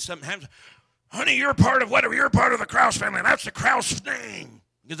married and then something happens. Honey, you're part of whatever. You're part of the Krause family. And that's the Krause name.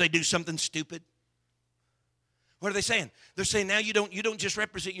 Because they do something stupid. What are they saying? They're saying now you don't just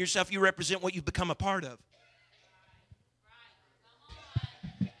represent yourself. You represent what you've become a part of.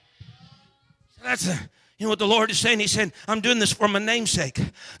 That's you know what the Lord is saying? He's saying, I'm doing this for my namesake.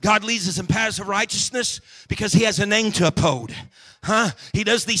 God leads us in paths of righteousness because he has a name to uphold. He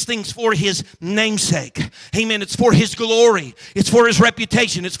does these things for his namesake. Amen. It's for his glory. It's for his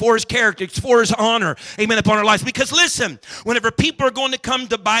reputation. It's for his character. It's for his honor. Amen. Upon our lives. Because listen, whenever people are going to come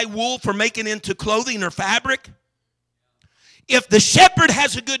to buy wool for making into clothing or fabric, if the shepherd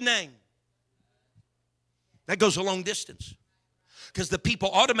has a good name, that goes a long distance. Because the people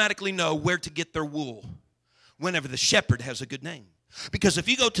automatically know where to get their wool whenever the shepherd has a good name. Because if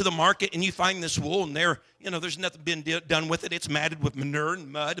you go to the market and you find this wool and there's nothing been done with it, it's matted with manure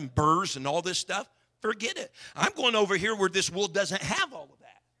and mud and burrs and all this stuff, forget it. I'm going over here where this wool doesn't have all of that.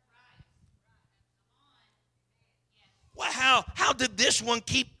 Well, how did this one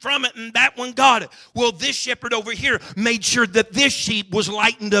keep from it and that one got it? Well, this shepherd over here made sure that this sheep was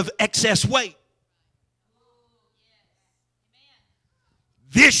lightened of excess weight.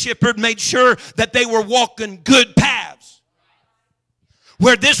 This shepherd made sure that they were walking good paths.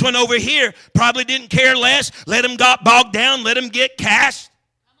 Where this one over here probably didn't care less. Let them got bogged down. Let them get cast.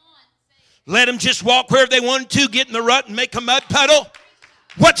 Let them just walk wherever they wanted to, get in the rut and make a mud puddle.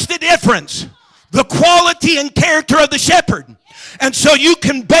 What's the difference? The quality and character of the shepherd. And so you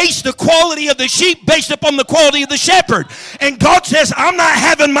can base the quality of the sheep based upon the quality of the shepherd. And God says, I'm not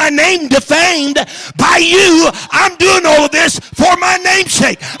having my name defamed by you. I'm doing all of this for my name's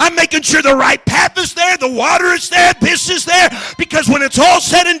sake. I'm making sure the right path is there, the water is there, this is there. Because when it's all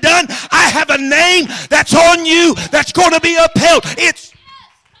said and done, I have a name that's on you that's going to be upheld.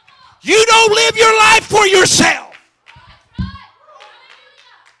 You don't live your life for yourself.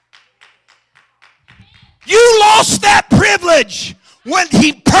 You lost that privilege when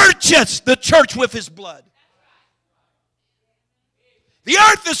he purchased the church with his blood. The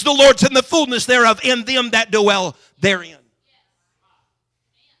earth is the Lord's and the fullness thereof, in them that dwell therein.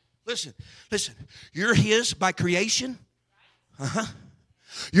 Listen. You're his by creation.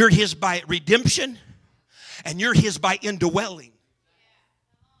 You're his by redemption. And you're his by indwelling.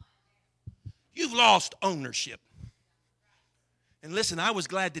 You've lost ownership. And listen, I was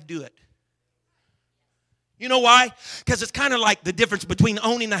glad to do it. You know why? Because it's kind of like the difference between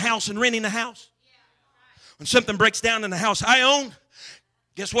owning a house and renting a house. When something breaks down in the house I own,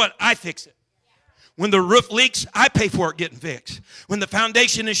 guess what? I fix it. When the roof leaks, I pay for it getting fixed. When the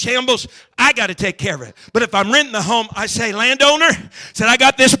foundation is shambles, I got to take care of it. But if I'm renting the home, I say, landowner, said, I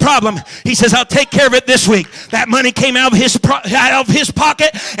got this problem. He says, I'll take care of it this week. That money came out of his pocket,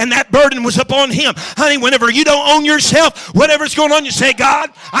 and that burden was upon him. Honey, whenever you don't own yourself, whatever's going on, you say,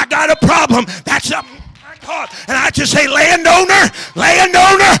 God, I got a problem. That's something. And I just say, landowner,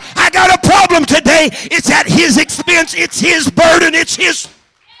 I got a problem today. It's at his expense. It's his burden. It's his.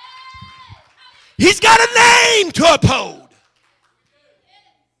 He's got a name to uphold.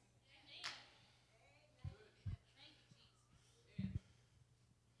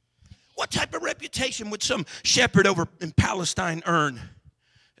 What type of reputation would some shepherd over in Palestine earn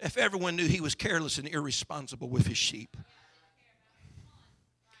if everyone knew he was careless and irresponsible with his sheep?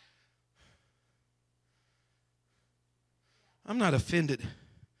 I'm not offended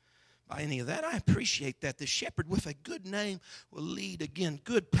by any of that. I appreciate that. The shepherd with a good name will lead, again,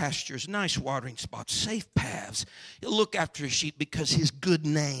 good pastures, nice watering spots, safe paths. He'll look after his sheep because his good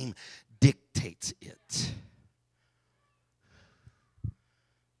name dictates it.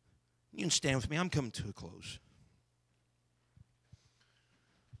 You can stand with me. I'm coming to a close.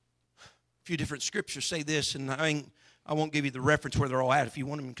 A few different scriptures say this, and I won't give you the reference where they're all at. If you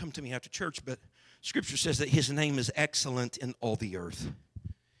want them, come to me after church, but Scripture says that his name is excellent in all the earth.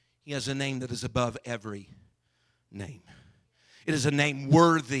 He has a name that is above every name. It is a name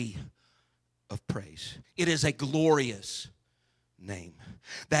worthy of praise. It is a glorious name.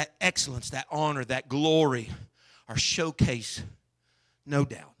 That excellence, that honor, that glory are showcased, no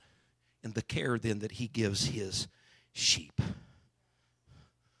doubt, in the care then that he gives his sheep.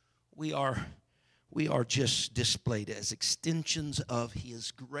 We are just displayed as extensions of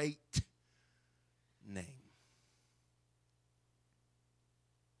his great name.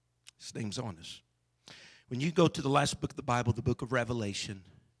 His name's on us. When you go to the last book of the Bible, the book of Revelation,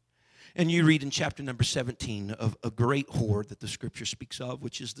 And you read in chapter number 17 of a great whore that the scripture speaks of,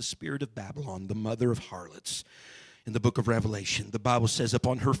 which is the spirit of Babylon, the mother of harlots. In the book of Revelation, the Bible says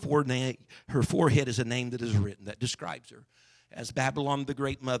upon her forehead is a name that is written that describes her as Babylon, the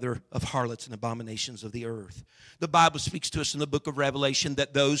great mother of harlots and abominations of the earth. The Bible speaks to us in the book of Revelation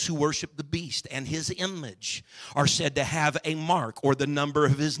that those who worship the beast and his image are said to have a mark or the number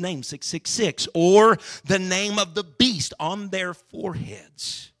of his name, 666, or the name of the beast on their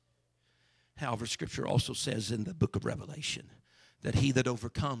foreheads. However, Scripture also says in the book of Revelation that he that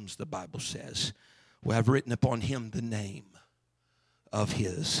overcomes, the Bible says, will have written upon him the name of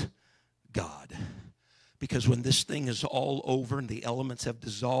his God. Because when this thing is all over and the elements have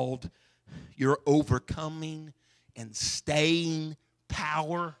dissolved, your overcoming and staying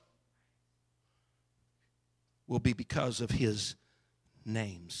power will be because of his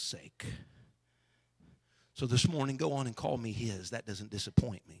name's sake. So this morning, go on and call me his. That doesn't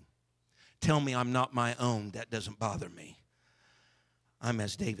disappoint me. Tell me I'm not my own. That doesn't bother me. I'm,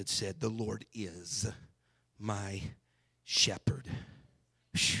 as David said, the Lord is my shepherd.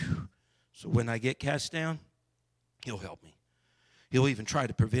 Whew. So when I get cast down, he'll help me. He'll even try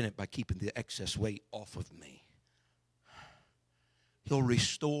to prevent it by keeping the excess weight off of me. He'll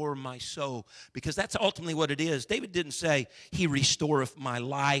restore my soul, because that's ultimately what it is. David didn't say he restoreth my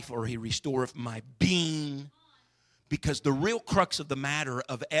life or he restoreth my being, because the real crux of the matter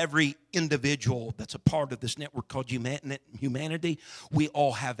of every individual that's a part of this network called humanity, we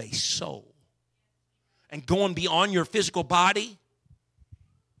all have a soul. And going beyond your physical body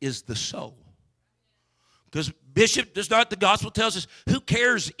is the soul. Because Bishop, does not the gospel tells us, who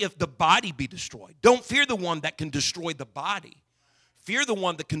cares if the body be destroyed? Don't fear the one that can destroy the body. Fear the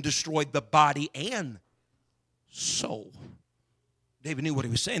one that can destroy the body and soul. David knew what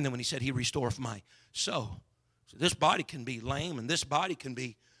he was saying then when he said he restoreth my soul. So this body can be lame and this body can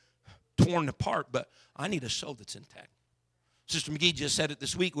be torn apart, but I need a soul that's intact. Sister McGee just said it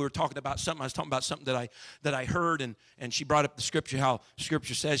this week. We were talking about something. I was talking about something that I heard, and she brought up the scripture, how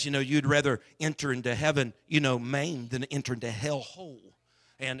scripture says, you'd rather enter into heaven, maimed than enter into hell whole.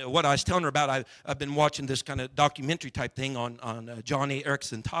 And what I was telling her about, I've been watching this kind of documentary type thing on Johnny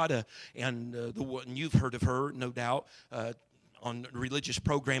Erickson Tada, and you've heard of her, no doubt, on religious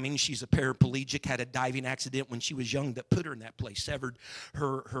programming. She's a paraplegic, had a diving accident when she was young that put her in that place, severed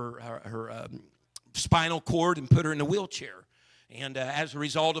her spinal cord and put her in a wheelchair. And as a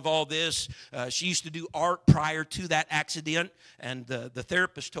result of all this, she used to do art prior to that accident. And the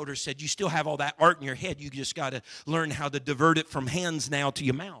therapist told her, said, you still have all that art in your head. You just got to learn how to divert it from hands now to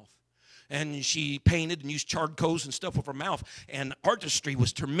your mouth. And she painted and used charcoals and stuff with her mouth. And artistry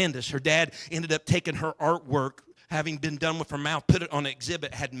was tremendous. Her dad ended up taking her artwork, having been done with her mouth, put it on an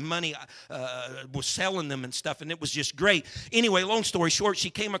exhibit, had money, was selling them and stuff, and it was just great. Anyway, long story short, she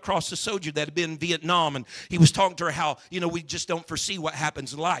came across a soldier that had been in Vietnam, and he was talking to her how, we just don't foresee what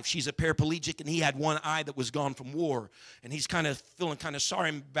happens in life. She's a paraplegic, and he had one eye that was gone from war, and he's kind of feeling kind of sorry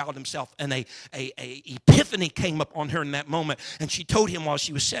about himself, and a epiphany came up on her in that moment, and she told him while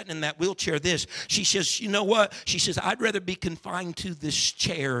she was sitting in that wheelchair this. She says, you know what? She says, I'd rather be confined to this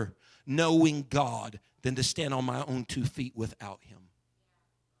chair knowing God than to stand on my own 2 feet without him.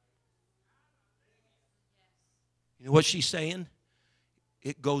 You know what she's saying?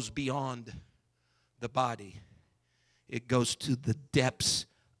 It goes beyond the body. It goes to the depths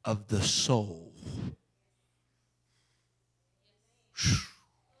of the soul.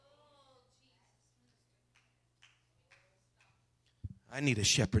 I need a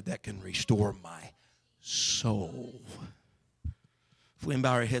shepherd that can restore my soul. If we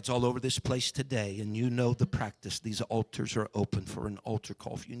bow our heads all over this place today, and you know the practice, these altars are open for an altar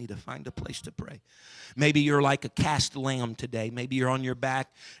call. If you need to find a place to pray. Maybe you're like a cast lamb today. Maybe you're on your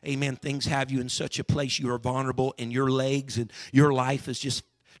back. Amen. Things have you in such a place you are vulnerable, and your legs and your life is just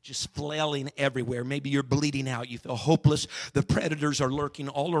flailing everywhere. Maybe you're bleeding out. You feel hopeless. The predators are lurking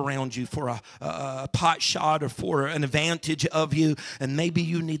all around you for a pot shot or for an advantage of you. And maybe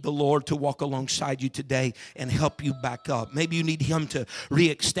you need the Lord to walk alongside you today and help you back up. Maybe you need him to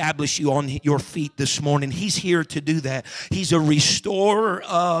reestablish you on your feet this morning. He's here to do that. He's a restorer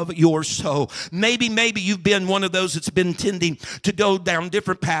of your soul. Maybe you've been one of those that's been tending to go down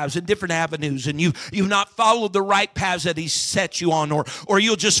different paths and different avenues, and you've not followed the right paths that he's set you on, or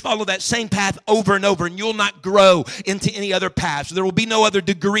you'll just just follow that same path over and over, and you'll not grow into any other paths. There will be no other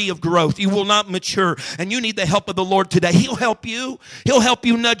degree of growth. You will not mature, and you need the help of the Lord today. He'll help you. He'll help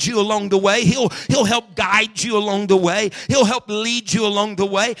you, nudge you along the way. He'll help guide you along the way. He'll help lead you along the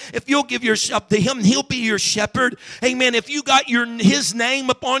way. If you'll give yourself to Him, He'll be your shepherd. Amen. If you got His name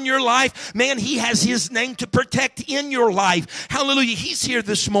upon your life, man, He has His name to protect in your life. Hallelujah. He's here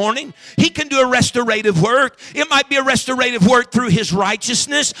this morning. He can do a restorative work. It might be a restorative work through His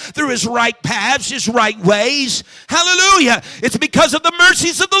righteousness, through His right paths, His right ways. Hallelujah. It's because of the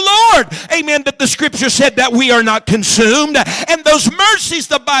mercies of the Lord, amen, that the Scripture said that we are not consumed. And those mercies,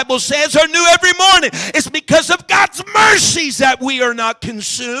 the Bible says, are new every morning. It's because of God's mercies that we are not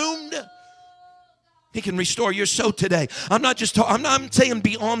consumed. He can restore your soul today. I'm not saying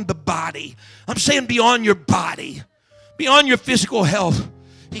beyond the body. I'm saying beyond your body, beyond your physical health.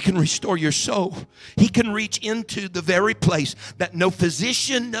 He can restore your soul. He can reach into the very place that no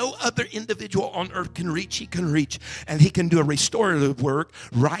physician, no other individual on earth can reach. He can reach, and He can do a restorative work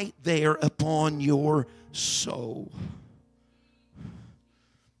right there upon your soul.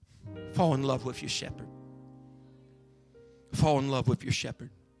 Fall in love with your shepherd. Fall in love with your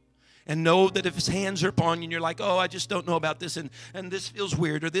shepherd. And know that if His hands are upon you and you're like, oh, I just don't know about this, and this feels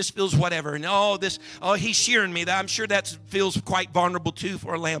weird, or this feels whatever, and He's shearing me. I'm sure that feels quite vulnerable too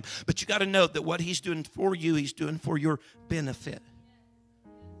for a lamb. But you got to know that what He's doing for you, He's doing for your benefit.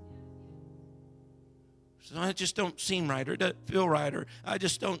 So I just don't seem right, or doesn't feel right, or I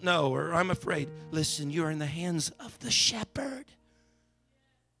just don't know, or I'm afraid. Listen, you're in the hands of the shepherd.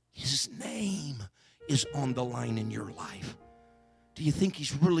 His name is on the line in your life. Do you think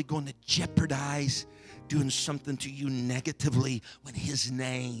He's really going to jeopardize doing something to you negatively when His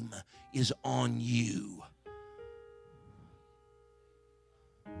name is on you?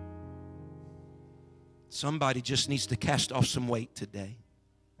 Somebody just needs to cast off some weight today.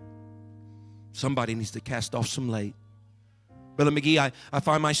 Somebody needs to cast off some weight. Brother McGee, I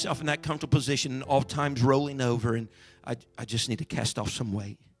find myself in that comfortable position, all times rolling over, and I just need to cast off some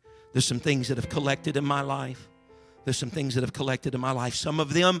weight. There's some things that have collected in my life. There's some things that have collected in my life. Some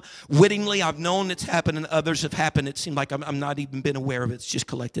of them, wittingly, I've known it's happened, and others have happened. It seemed like I'm not even been aware of it. It's just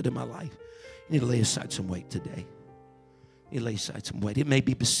collected in my life. You need to lay aside some weight today. You lay aside some weight. It may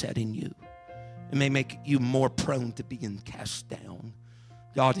be besetting you. It may make you more prone to being cast down.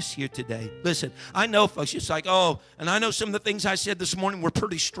 God is here today. Listen, I know, folks, it's like, and I know some of the things I said this morning were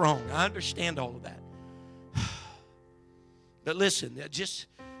pretty strong. I understand all of that. But listen, just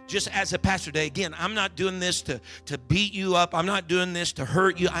as a pastor today, again, I'm not doing this to beat you up. I'm not doing this to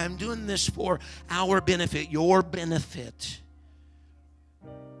hurt you. I'm doing this for our benefit, your benefit.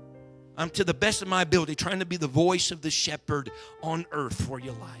 I'm, to the best of my ability, trying to be the voice of the shepherd on earth for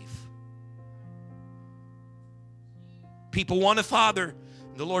your life. People want a father.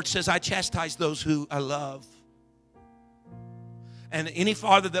 The Lord says, I chastise those who I love. And any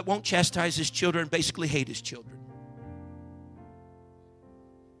father that won't chastise his children basically hate his children.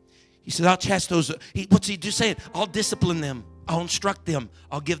 He said, I'll chastise those. What's he just saying? I'll discipline them. I'll instruct them.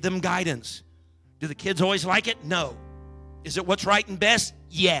 I'll give them guidance. Do the kids always like it? No. Is it what's right and best?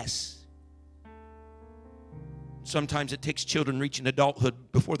 Yes. Sometimes it takes children reaching adulthood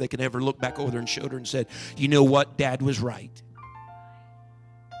before they can ever look back over their shoulder and say, you know what? Dad was right.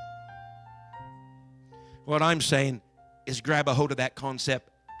 What I'm saying is grab a hold of that concept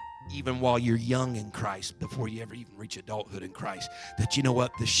even while you're young in Christ, before you ever even reach adulthood in Christ, that you know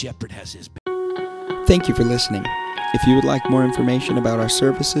what? The shepherd has his back. Thank you for listening. If you would like more information about our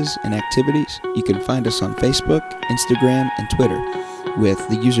services and activities, you can find us on Facebook, Instagram, and Twitter with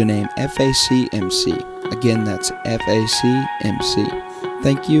the username FACMC. Again, that's FACMC.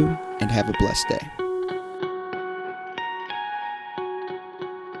 Thank you, and have a blessed day.